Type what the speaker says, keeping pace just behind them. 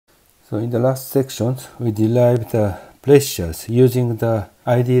So in the last section, we derived the pressures using the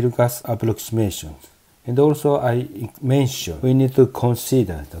ideal gas approximation. And also I mentioned we need to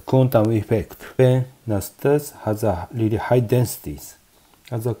consider the quantum effect when the stars has a really high densities.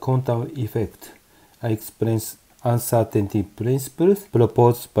 As a quantum effect, I explained uncertainty principles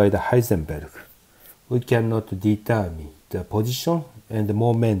proposed by the Heisenberg. We cannot determine the position and the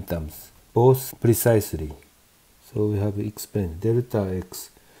momentums both precisely. So we have explained delta x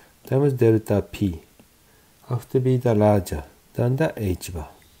times delta p have to be the larger than the h bar.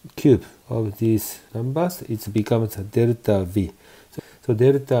 Cube of these numbers, it becomes delta v. So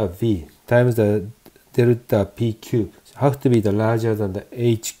delta v times the delta p cube have to be the larger than the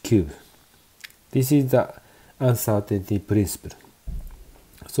h cube. This is the uncertainty principle.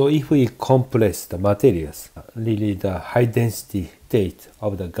 So if we compress the materials, really the high density state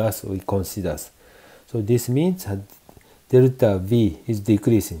of the gas we consider. So this means delta V is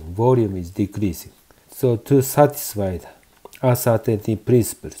decreasing, volume is decreasing. So to satisfy the uncertainty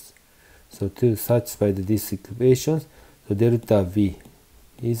principles, so to satisfy these equations, so delta V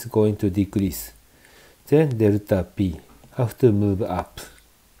is going to decrease. Then delta P have to move up.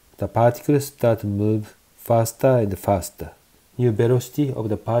 The particles start to move faster and faster. New velocity of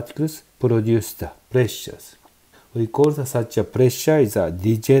the particles produce the pressures. We call such a pressure is a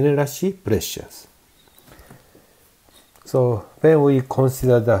degeneracy pressures. So when we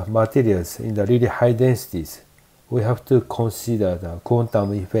consider the materials in the really high densities, we have to consider the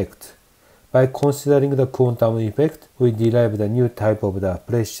quantum effect. By considering the quantum effect, we derive the new type of the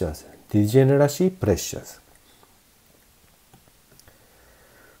pressures, degeneracy pressures.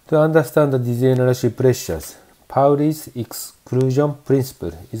 To understand the degeneracy pressures, Pauli's exclusion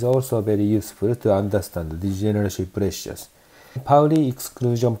principle is also very useful to understand the degeneracy pressures. Pauli's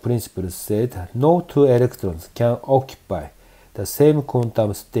exclusion principle said no two electrons can occupy the same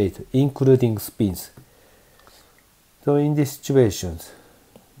quantum state, including spins. So in these situations,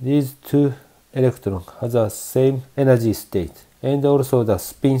 these two electrons have the same energy state, and also the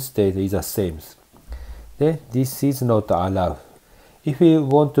spin state is the same. Then this is not allowed. If we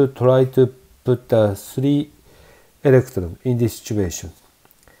want to try to put the three electrons in this situation,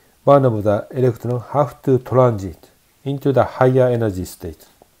 one of the electrons have to transit into the higher energy state.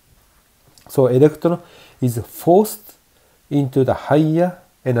 So electron is forced into the higher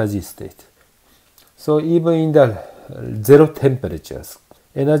energy state. So even in the zero temperatures,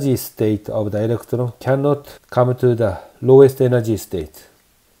 energy state of the electron cannot come to the lowest energy state.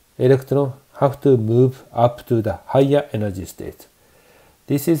 Electrons have to move up to the higher energy state.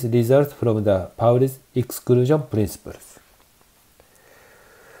 This is result from the Pauli's exclusion principles.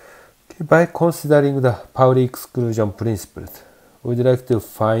 By considering the Pauli exclusion principles, we would like to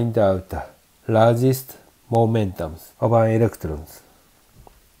find out the largest momentums of our electrons.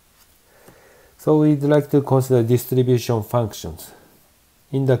 So we'd like to consider distribution functions.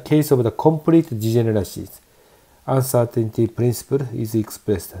 In the case of the complete degeneracies, uncertainty principle is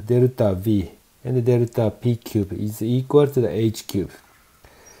expressed delta V and delta P cube is equal to the H cube.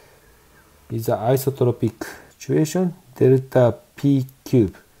 Is the isotropic situation, delta P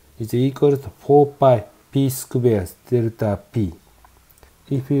cube is equal to 4 pi p squared delta p.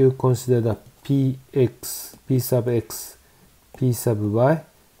 If you consider the px, p sub x, p sub y,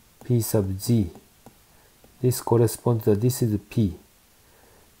 p sub z, this corresponds to this is p.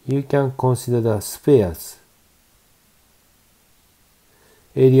 You can consider the spheres.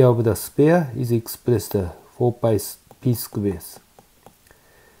 Area of the sphere is expressed 4 pi p squares.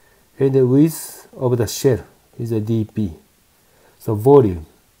 And the width of the shell is a dp. So volume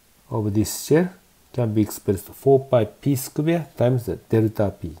of this shell can be expressed 4 pi p square times the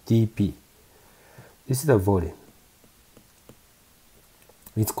delta p, dp. This is the volume.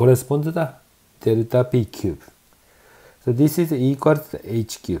 It corresponds to the delta p cube. So this is equal to the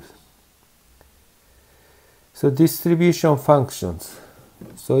h cube. So distribution functions.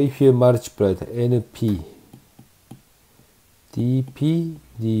 So if you multiply the np, dp,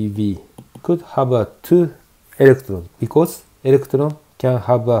 dv could have a two electrons because electron can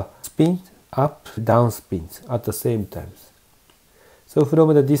have a spin up, down spins at the same time. So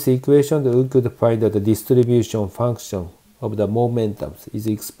from this equation, we could find that the distribution function of the momentums is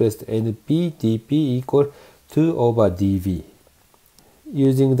expressed np dp equal 2 over dv.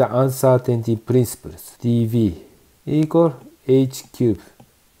 Using the uncertainty principles, dv equal h cube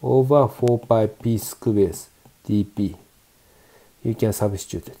over 4 pi p squares dp. You can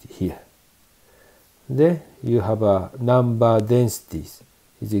substitute it here. Then you have a number densities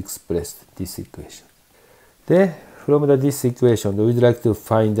is expressed this equation. Then from this equation, we'd like to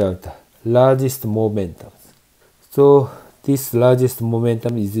find out the largest momentums. So this largest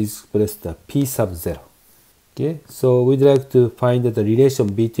momentum is expressed as P sub 0. Okay, so we'd like to find the relation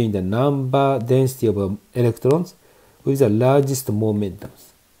between the number density of electrons with the largest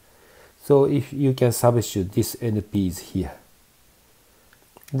momentums. So if you can substitute this NPs here,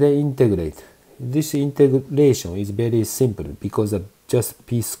 then integrate. This integration is very simple because of just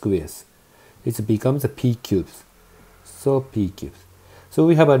P squares. It becomes P cubes. So P cubes. So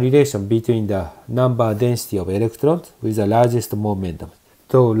we have a relation between the number density of electrons with the largest momentum.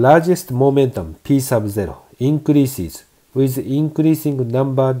 So largest momentum P sub 0 increases with increasing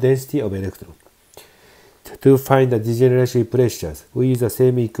number density of electrons. To find the degeneracy pressures, we use the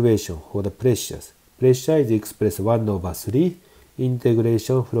same equation for the pressures. Pressure is expressed 1 over 3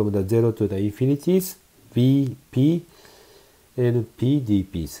 integration from the 0 to the infinities Vp Np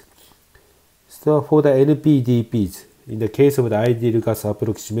dp's. So for the Np dp's, in the case of the ideal gas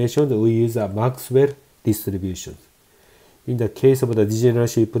approximation, we use a Maxwell distribution. In the case of the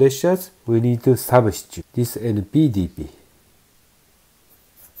degeneracy pressures, we need to substitute this Np dp.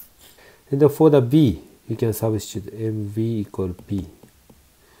 And for the B, you can substitute mv equal p.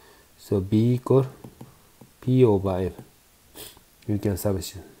 So b equal p over m. You can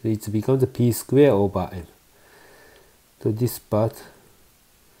substitute. It becomes p square over m. So this part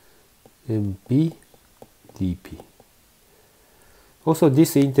mp dp. Also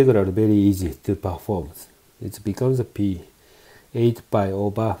this integral very easy to perform. It becomes a p 8 pi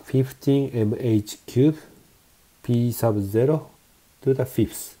over 15 mh cube p sub 0 to the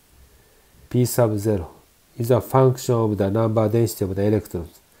fifth. P sub 0 is a function of the number density of the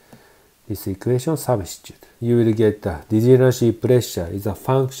electrons. This equation substitute. You will get the degeneracy pressure is a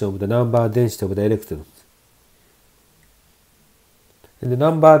function of the number density of the electrons. And the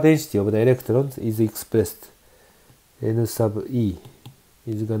number density of the electrons is expressed N sub E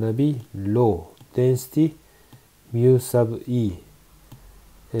is gonna be low density mu sub E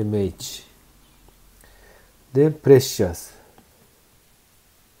mh. Then pressures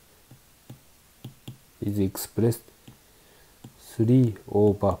is expressed 3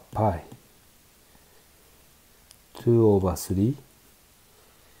 over pi 2 over 3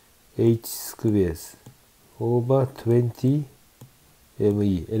 h squares over 20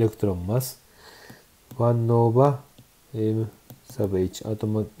 me electron mass 1 over m sub h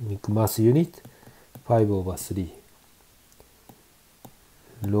atomic mass unit 5 over 3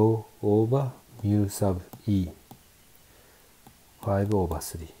 rho over mu sub e 5 over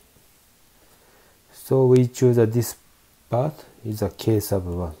 3. So we choose that this part is a k sub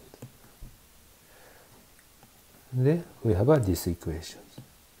 1. Then we have this equation.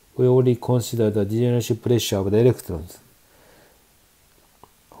 We only consider the degeneracy pressure of the electrons.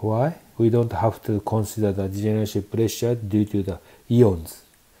 Why? We don't have to consider the degeneracy pressure due to the ions.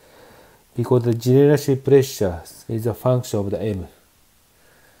 Because the degeneracy pressure is a function of the m.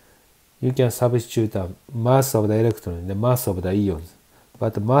 You can substitute the mass of the electron in the mass of the ions.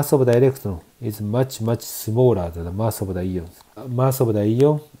 But the mass of the electron is much smaller than the mass of the ions. Mass of the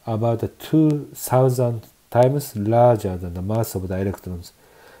ion about 2,000 times larger than the mass of the electrons.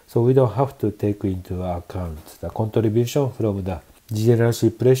 So we don't have to take into account the contribution from the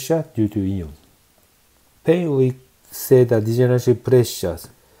degeneracy pressure due to ions. When we say the degeneracy pressures,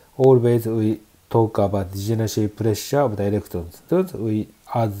 always we talk about degeneracy pressure of the electrons. So we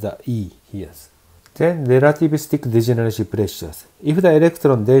add the E here. Then relativistic degeneracy pressures. If the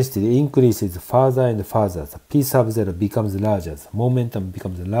electron density increases further and further, the P sub 0 becomes larger, the momentum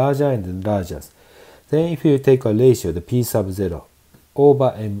becomes larger and larger. Then if you take a ratio, the P sub 0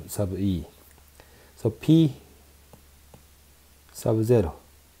 over m sub e, so P sub 0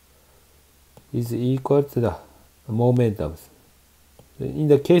 is equal to the momentum. In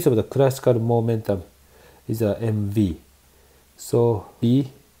the case of the classical momentum is a mv, so B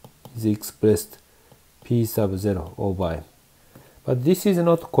is expressed P sub 0 over m. But this is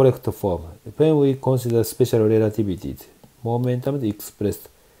not correct form. When we consider special relativities, momentum is expressed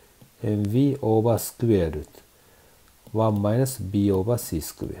mv over square root 1 minus b over c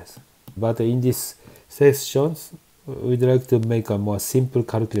squares. But in this sections, we'd like to make a more simple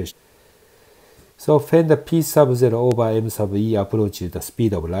calculation. So when the P sub 0 over m sub e approaches the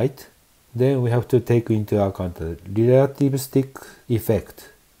speed of light, then we have to take into account the relativistic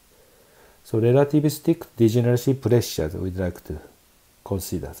effect. So relativistic degeneracy pressures we'd like to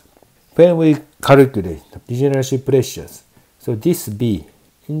consider. When we calculate the degeneracy pressures, so this B,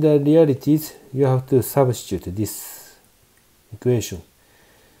 in the realities, you have to substitute this equation.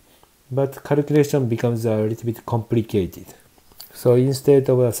 But calculation becomes a little bit complicated. So instead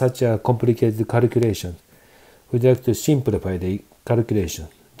of such a complicated calculation, we'd like to simplify the calculation.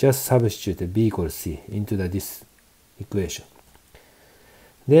 Just substitute B equals C into this equation.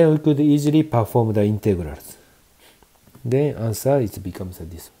 Then we could easily perform the integrals. Then answer it becomes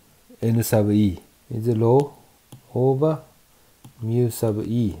this. N sub E is rho over mu sub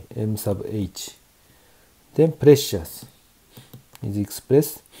E m sub h. Then pressures is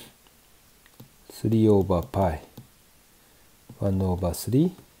expressed 3 over pi 1 over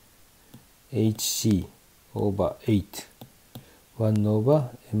 3 hc over 8 1 over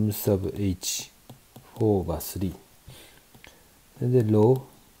m sub h 4 over 3. And then rho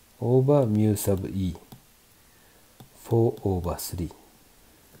over mu sub E 4 over 3.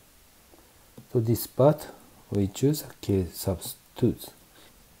 So this part we choose K sub 2.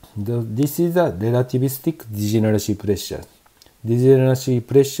 This is a relativistic degeneracy pressure. Degeneracy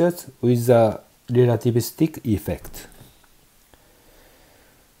pressures with a relativistic effect.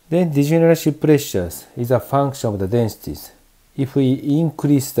 Then degeneracy pressures is a function of the densities. If we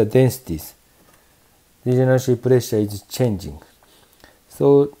increase the densities, degeneracy pressure is changing.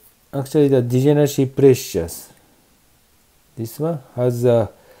 So actually the degeneracy pressures, this one has a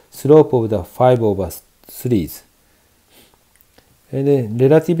slope of the 5 over 3s. And then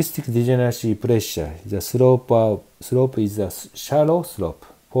relativistic degeneracy pressure, the slope is a shallow slope,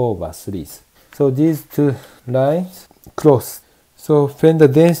 4 over 3s. So these two lines cross. So when the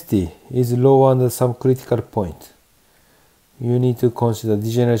density is low under some critical point, you need to consider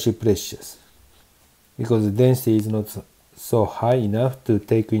degeneracy pressures, because the density is not so high enough to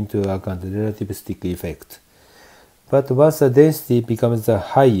take into account the relativistic effect. But once the density becomes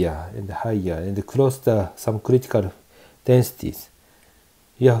higher and cross some critical densities,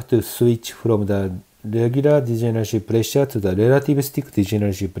 you have to switch from the regular degeneracy pressure to the relativistic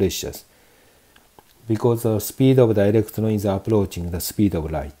degeneracy pressures, because the speed of the electron is approaching the speed of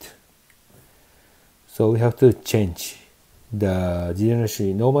light. So we have to change the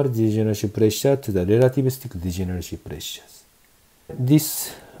normal degeneracy pressure to the relativistic degeneracy pressures.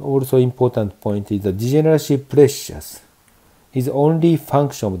 This also important point is the degeneracy pressures is only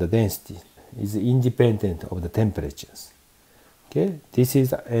function of the density, is independent of the temperatures. Okay, this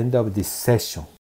is the end of this session.